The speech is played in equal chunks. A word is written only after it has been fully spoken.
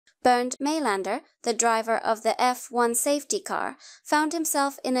Bernd Mayländer, the driver of the F1 safety car, found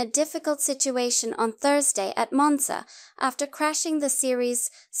himself in a difficult situation on Thursday at Monza after crashing the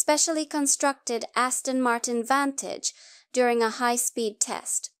series' specially constructed Aston Martin Vantage during a high-speed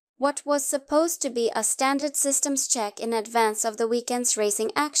test. What was supposed to be a standard systems check in advance of the weekend's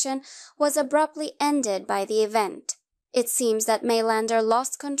racing action was abruptly ended by the event. It seems that Maylander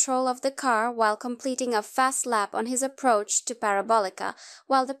lost control of the car while completing a fast lap on his approach to Parabolica,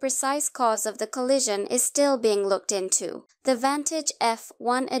 while the precise cause of the collision is still being looked into. The Vantage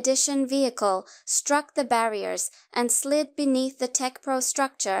F1 Edition vehicle struck the barriers and slid beneath the Tech Pro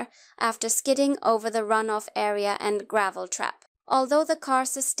structure after skidding over the runoff area and gravel trap. Although the car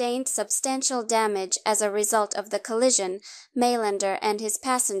sustained substantial damage as a result of the collision, Maylander and his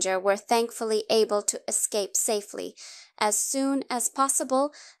passenger were thankfully able to escape safely. As soon as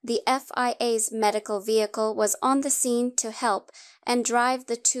possible, the FIA's medical vehicle was on the scene to help and drive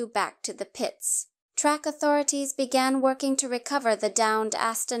the two back to the pits. Track authorities began working to recover the downed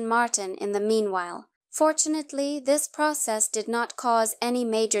Aston Martin in the meanwhile. Fortunately, this process did not cause any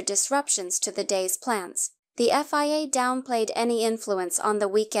major disruptions to the day's plans. The FIA downplayed any influence on the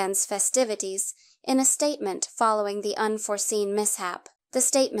weekend's festivities in a statement following the unforeseen mishap. The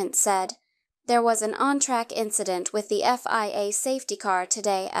statement said, "There was an on-track incident with the FIA safety car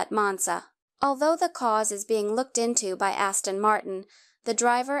today at Monza. Although the cause is being looked into by Aston Martin, the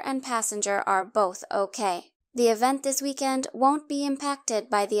driver and passenger are both okay. The event this weekend won't be impacted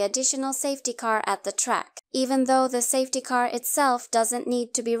by the additional safety car at the track. Even though the safety car itself doesn't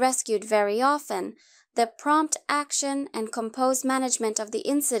need to be rescued very often, the prompt action and composed management of the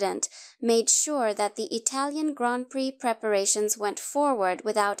incident made sure that the Italian Grand Prix preparations went forward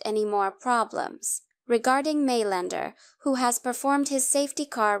without any more problems." Regarding Maylander, who has performed his safety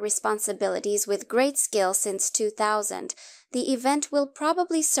car responsibilities with great skill since 2000, the event will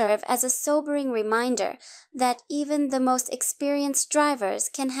probably serve as a sobering reminder that even the most experienced drivers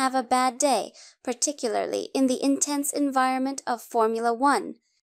can have a bad day, particularly in the intense environment of Formula One.